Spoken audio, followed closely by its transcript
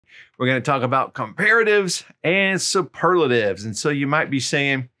We're going to talk about comparatives and superlatives. And so you might be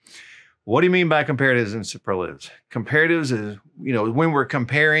saying, what do you mean by comparatives and superlatives? Comparatives is, when we're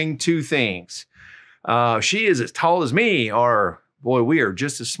comparing two things. She is as tall as me, or boy, we are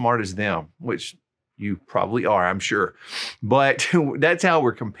just as smart as them, which you probably are, I'm sure. But that's how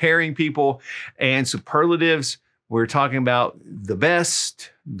we're comparing people. And superlatives, we're talking about the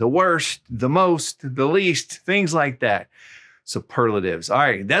best, the worst, the most, the least, things like that. Superlatives. All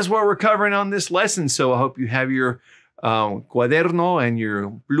right, that's what we're covering on this lesson. So I hope you have your cuaderno and your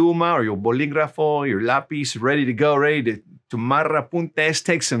pluma or your bolígrafo, your lápiz ready to go, ready to tomar apuntes,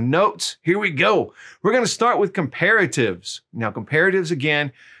 take some notes. Here we go. We're going to start with comparatives. Now, comparatives,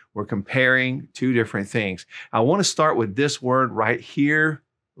 again, we're comparing two different things. I want to start with this word right here,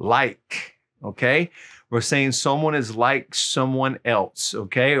 like, okay? We're saying someone is like someone else,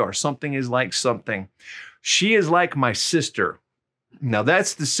 okay? Or something is like something. She is like my sister. Now,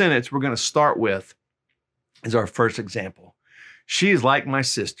 that's the sentence we're going to start with as our first example. She is like my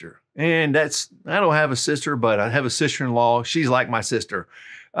sister. And I don't have a sister, but I have a sister-in-law. She's like my sister.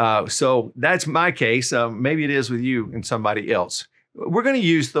 So that's my case. Maybe it is with you and somebody else. We're going to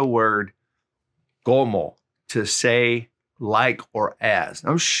use the word como to say like or as.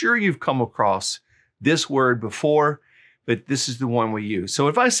 I'm sure you've come across this word before, but this is the one we use. So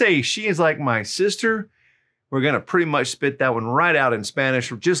if I say she is like my sister, we're going to pretty much spit that one right out in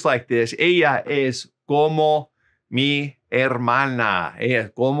Spanish, just like this. Ella es como mi hermana. Ella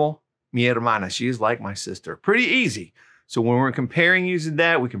es como mi hermana. She is like my sister. Pretty easy. So when we're comparing using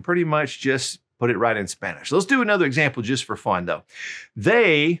that, we can pretty much just put it right in Spanish. Let's do another example just for fun, though.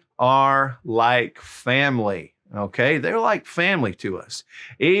 They are like family, okay? They're like family to us.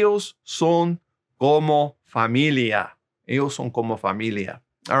 Ellos son como familia. Ellos son como familia.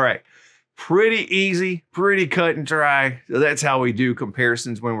 All right. Pretty easy, pretty cut and dry. So that's how we do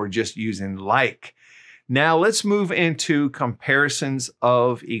comparisons when we're just using like. Now let's move into comparisons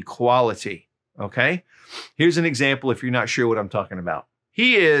of equality, okay? Here's an example if you're not sure what I'm talking about.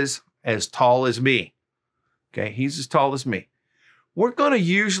 He is as tall as me, okay? He's as tall as me. We're going to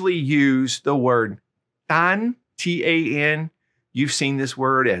usually use the word tan, T-A-N. You've seen this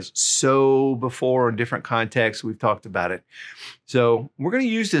word as so before in different contexts. We've talked about it. So we're going to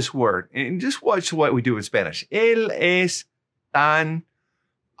use this word and just watch what we do in Spanish. Él es tan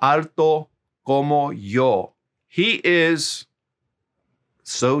alto como yo. He is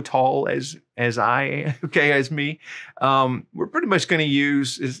so tall as I am, okay, as me. We're pretty much going to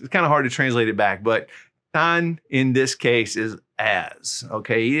use, it's kind of hard to translate it back, but tan in this case is as,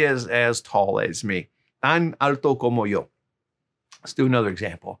 okay? He is as tall as me. Tan alto como yo. Let's do another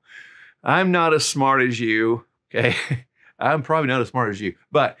example. I'm not as smart as you, okay? I'm probably not as smart as you,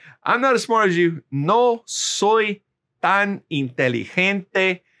 but I'm not as smart as you. No soy tan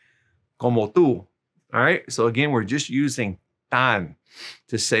inteligente como tú. All right? So again, we're just using tan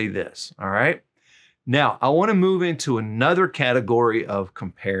to say this, all right? Now, I want to move into another category of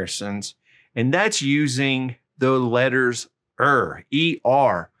comparisons, and that's using the letters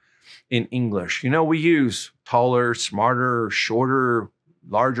E-R in English. We use taller, smarter, shorter,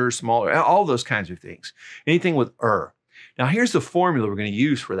 larger, smaller, all those kinds of things. Anything with Now, here's the formula we're going to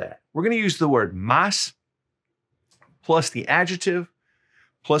use for that. We're going to use the word más plus the adjective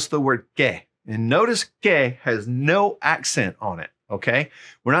plus the word que. And notice que has no accent on it, okay?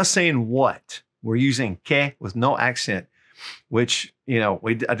 We're not saying what. We're using que with no accent, which,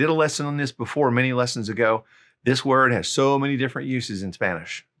 I did a lesson on this before, many lessons ago. This word has so many different uses in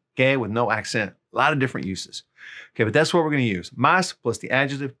Spanish. Que with no accent, a lot of different uses. Okay, but that's what we're going to use. Más plus the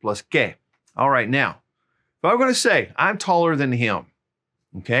adjective plus que. All right, now, if I'm going to say I'm taller than him,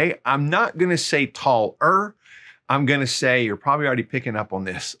 okay, I'm not going to say taller. I'm going to say, you're probably already picking up on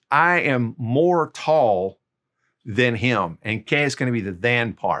this, I am more tall than him. And que is going to be the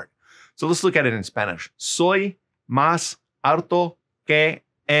than part. So let's look at it in Spanish. Soy más alto que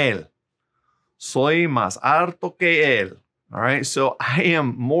él. Soy más alto que él. All right, so I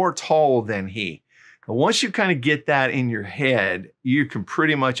am more tall than he. But once you kind of get that in your head, you can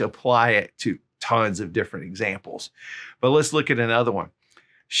pretty much apply it to tons of different examples. But let's look at another one.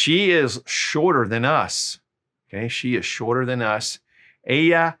 She is shorter than us. Okay, she is shorter than us.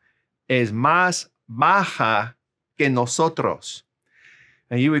 Ella es más baja que nosotros.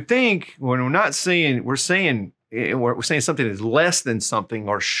 And you would think when we're saying something is less than something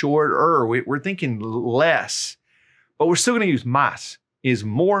or shorter, we're thinking less. But we're still going to use más, is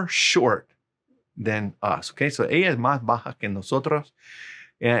more short than us. Okay, so ella es más baja que nosotros.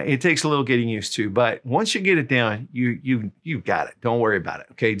 It takes a little getting used to, but once you get it down, you got it. Don't worry about it.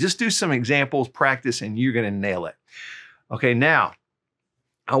 Okay, just do some examples, practice, and you're going to nail it. Okay, now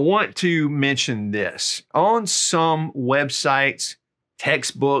I want to mention this. On some websites,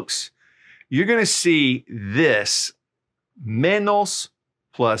 textbooks, you're going to see this menos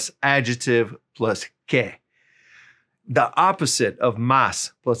plus adjective plus que. The opposite of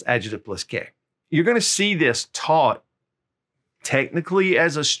más plus adjective plus que. You're going to see this taught technically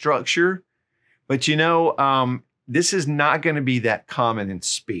as a structure, but this is not going to be that common in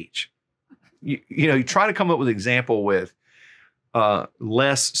speech. You try to come up with an example with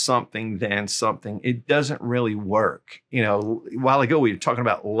less something than something. It doesn't really work. A while ago we were talking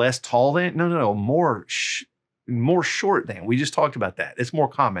about less tall than. No, more short than. We just talked about that. It's more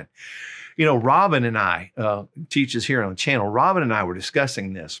common. Robin and I teaches here on the channel. Robin and I were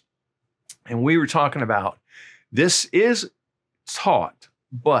discussing this, and we were talking about this is taught,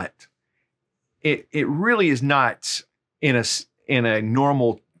 but it really is not in a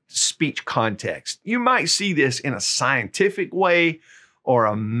normal speech context. You might see this in a scientific way or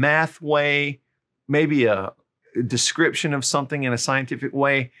a math way, maybe a description of something in a scientific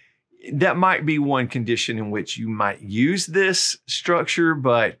way. That might be one condition in which you might use this structure,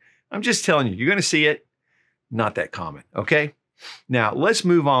 but I'm just telling you, you're going to see it. Not that common, okay? Now, let's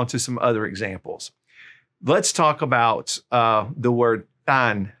move on to some other examples. Let's talk about the word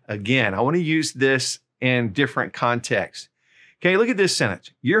tan again. I want to use this in different contexts. Okay, look at this sentence.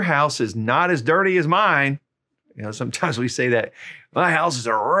 Your house is not as dirty as mine. Sometimes we say that. My house is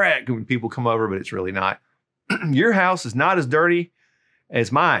a wreck when people come over, but it's really not. Your house is not as dirty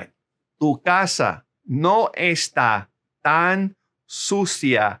as mine. Tu casa no está tan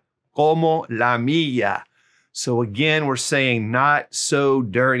sucia como la mía. So again, we're saying not so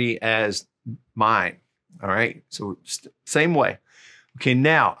dirty as mine. All right, so same way. Okay,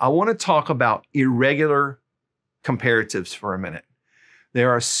 now I want to talk about irregular comparatives for a minute. There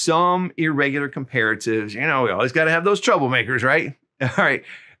are some irregular comparatives. We always got to have those troublemakers, right? All right,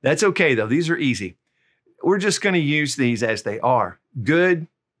 that's okay though. These are easy. We're just going to use these as they are. Good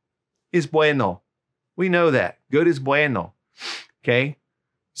is bueno. We know that. Good is bueno. Okay,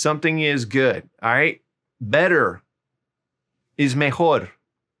 something is good. All right, better is mejor.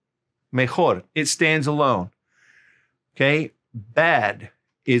 Mejor, it stands alone. Okay, bad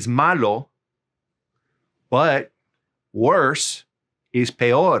is malo, but worse is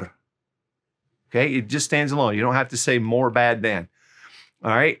peor. Okay, it just stands alone. You don't have to say more bad than.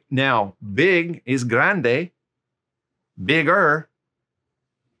 All right, now big is grande, bigger,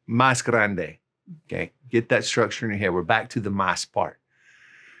 más grande. Okay, get that structure in your head. We're back to the más part.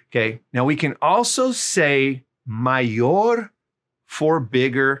 Okay, now we can also say mayor for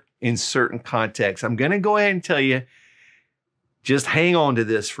bigger in certain contexts. I'm going to go ahead and tell you, just hang on to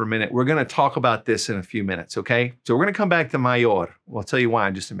this for a minute. We're going to talk about this in a few minutes, okay? So we're going to come back to mayor. I'll tell you why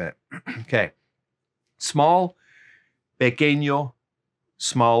in just a minute. Okay. Small, pequeño,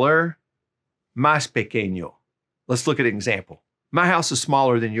 smaller, más pequeño. Let's look at an example. My house is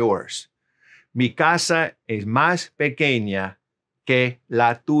smaller than yours. Mi casa es más pequeña que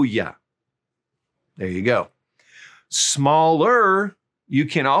la tuya. There you go. Smaller, you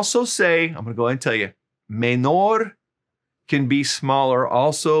can also say, I'm going to go ahead and tell you, menor can be smaller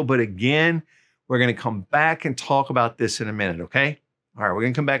also, but again, we're going to come back and talk about this in a minute, okay? All right, we're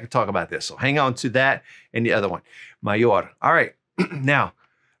going to come back and talk about this. So hang on to that and the other one, mayor. All right, now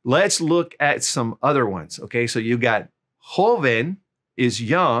let's look at some other ones, okay? So you got joven is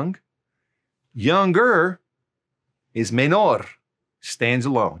young, younger is menor, stands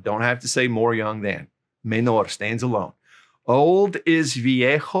alone. Don't have to say more young than. Menor stands alone. Old is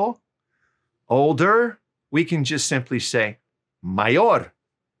viejo, older, we can just simply say mayor,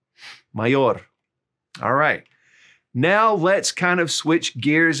 mayor. All right. Now let's kind of switch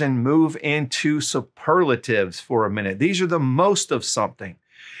gears and move into superlatives for a minute. These are the most of something.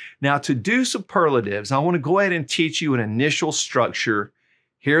 Now to do superlatives, I want to go ahead and teach you an initial structure.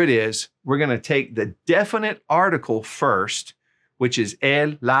 Here it is. We're going to take the definite article first, which is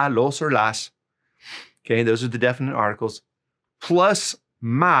el, la, los, or las. Okay, those are the definite articles. Plus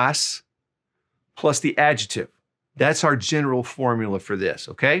más, plus the adjective. That's our general formula for this,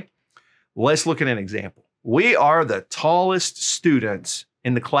 okay? Let's look at an example. We are the tallest students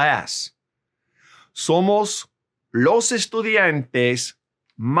in the class. Somos los estudiantes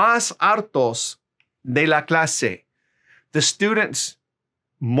más altos de la clase. The students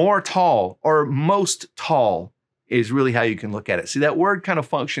more tall or most tall is really how you can look at it. See, that word kind of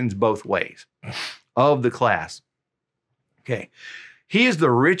functions both ways of the class. Okay. He is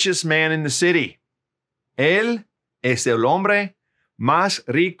the richest man in the city. Él es el hombre más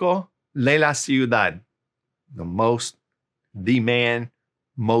rico de la ciudad. The man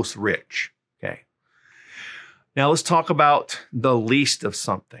most rich. Okay. Now let's talk about the least of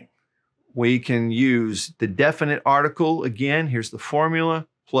something. We can use the definite article. Again, here's the formula,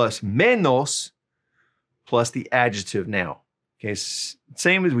 plus menos, plus the adjective now. Okay,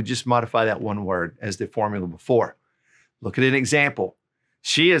 same as we just modify that one word as the formula before. Look at an example.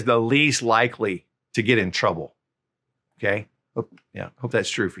 She is the least likely to get in trouble. Okay, hope that's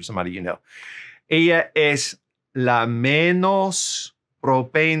true for somebody you know. Ella es la menos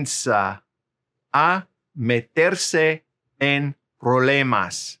propensa a meterse en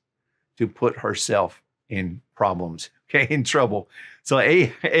problemas, to put herself in problems, okay, in trouble. So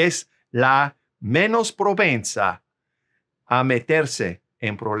ella es la menos propensa a meterse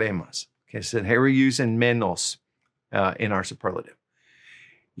en problemas. Okay, so here we're using menos in our superlative.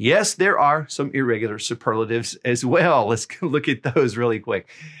 Yes, there are some irregular superlatives as well. Let's look at those really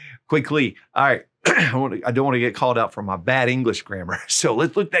quickly. All right, I don't want to get called out for my bad English grammar, so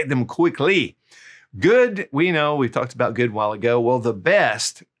let's look at them quickly. Good, we know, we talked about good a while ago. Well, the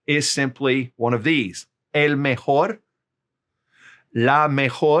best is simply one of these. El mejor, la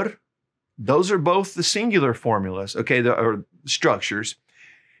mejor. Those are both the singular formulas, okay, or structures.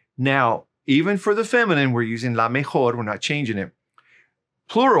 Now, even for the feminine, we're using la mejor. We're not changing it.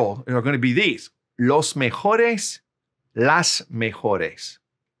 Plural are going to be these. Los mejores, las mejores.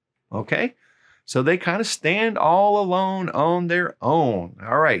 Okay? So they kind of stand all alone on their own.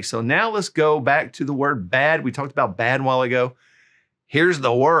 All right, so now let's go back to the word bad. We talked about bad a while ago. Here's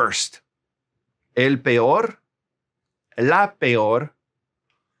the worst. El peor, la peor,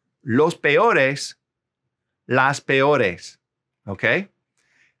 los peores, las peores. Okay?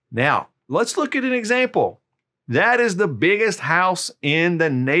 Now, let's look at an example. That is the biggest house in the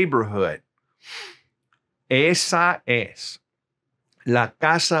neighborhood. Esa es la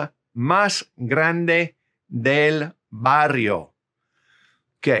casa más grande del barrio.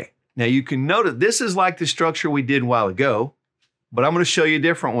 Okay, now you can notice this is like the structure we did a while ago, but I'm going to show you a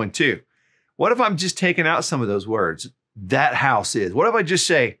different one too. What if I'm just taking out some of those words? That house is. What if I just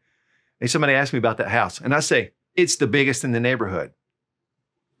say, hey, somebody asked me about that house, and I say, it's the biggest in the neighborhood.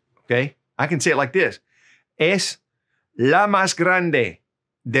 Okay, I can say it like this. Es la más grande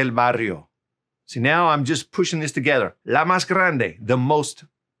del barrio. See, now I'm just pushing this together. La más grande, the most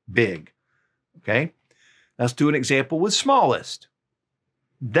big. Okay, let's do an example with smallest.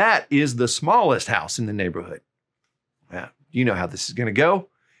 That is the smallest house in the neighborhood. Yeah, you know how this is going to go.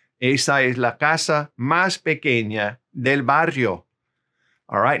 Esa es la casa más pequeña del barrio.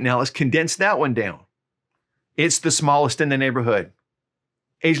 All right, now let's condense that one down. It's the smallest in the neighborhood.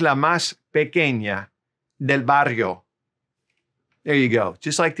 Es la más pequeña del barrio. There you go.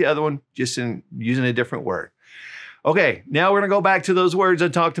 Just like the other one, just using a different word. Okay, now we're going to go back to those words I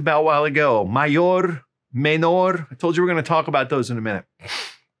talked about a while ago. Mayor, menor. I told you we're going to talk about those in a minute.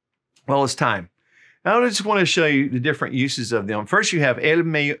 Well, it's time. Now I just want to show you the different uses of them. First, you have el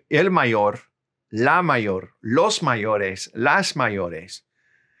mayor, la mayor, los mayores, las mayores.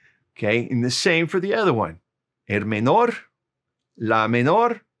 Okay, and the same for the other one. El menor, la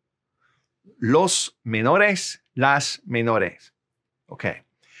menor, los menores, las menores. Okay.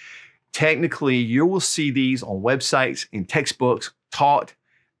 Technically, you will see these on websites, in textbooks, taught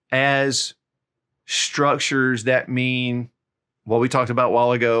as structures that mean what we talked about a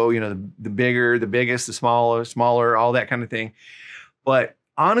while ago, you know, the bigger, the biggest, the smaller, all that kind of thing. But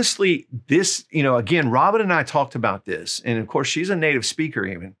honestly, this, you know, again, Robin and I talked about this. And of course, she's a native speaker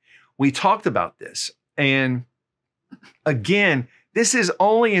even. We talked about this. And again, this is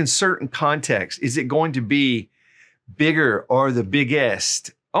only in certain contexts. Is it going to be bigger or the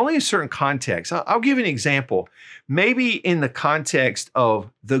biggest? Only in certain contexts. I'll give you an example. Maybe in the context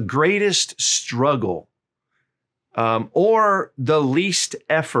of the greatest struggle or the least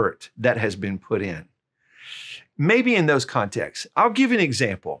effort that has been put in. Maybe in those contexts. I'll give you an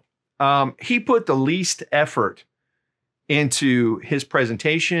example. He put the least effort into his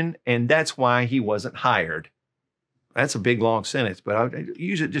presentation, and that's why he wasn't hired. That's a big, long sentence, but I'll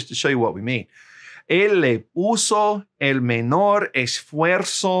use it just to show you what we mean. Él le puso el menor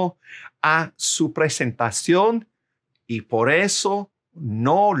esfuerzo a su presentación y por eso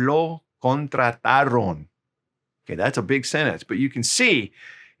no lo contrataron. Okay, that's a big sentence, but you can see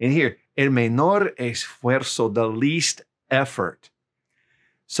in here, el menor esfuerzo, the least effort.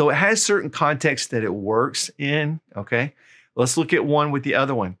 So it has certain contexts that it works in, okay? Let's look at one with the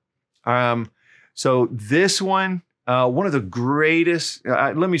other one. So this one, one of the greatest,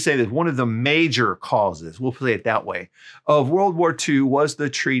 let me say this, one of the major causes, we'll say it that way, of World War II was the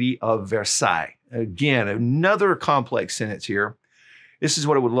Treaty of Versailles. Again, another complex sentence here. This is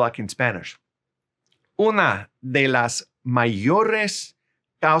what it would look like in Spanish. Una de las mayores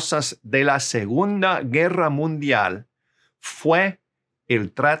causas de la Segunda Guerra Mundial fue el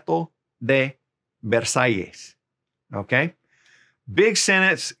Trato de Versalles. Okay? Big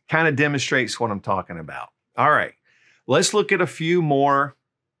sentence kind of demonstrates what I'm talking about. All right. Let's look at a few more.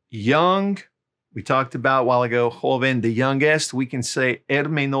 Young, we talked about a while ago, joven, the youngest. We can say el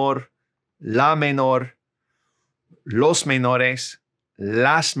menor, la menor, los menores,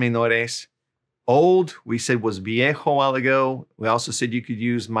 las menores. Old, we said was viejo a while ago. We also said you could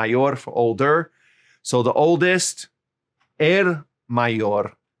use mayor for older. So the oldest, el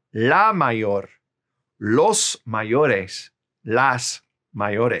mayor, la mayor, los mayores, las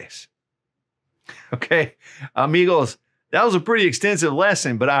mayores. Okay, amigos, that was a pretty extensive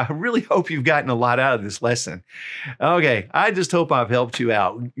lesson, but I really hope you've gotten a lot out of this lesson. Okay, I just hope I've helped you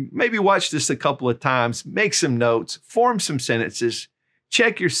out. Maybe watch this a couple of times, make some notes, form some sentences,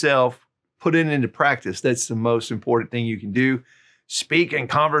 check yourself, put it into practice. That's the most important thing you can do. Speak in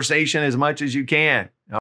conversation as much as you can.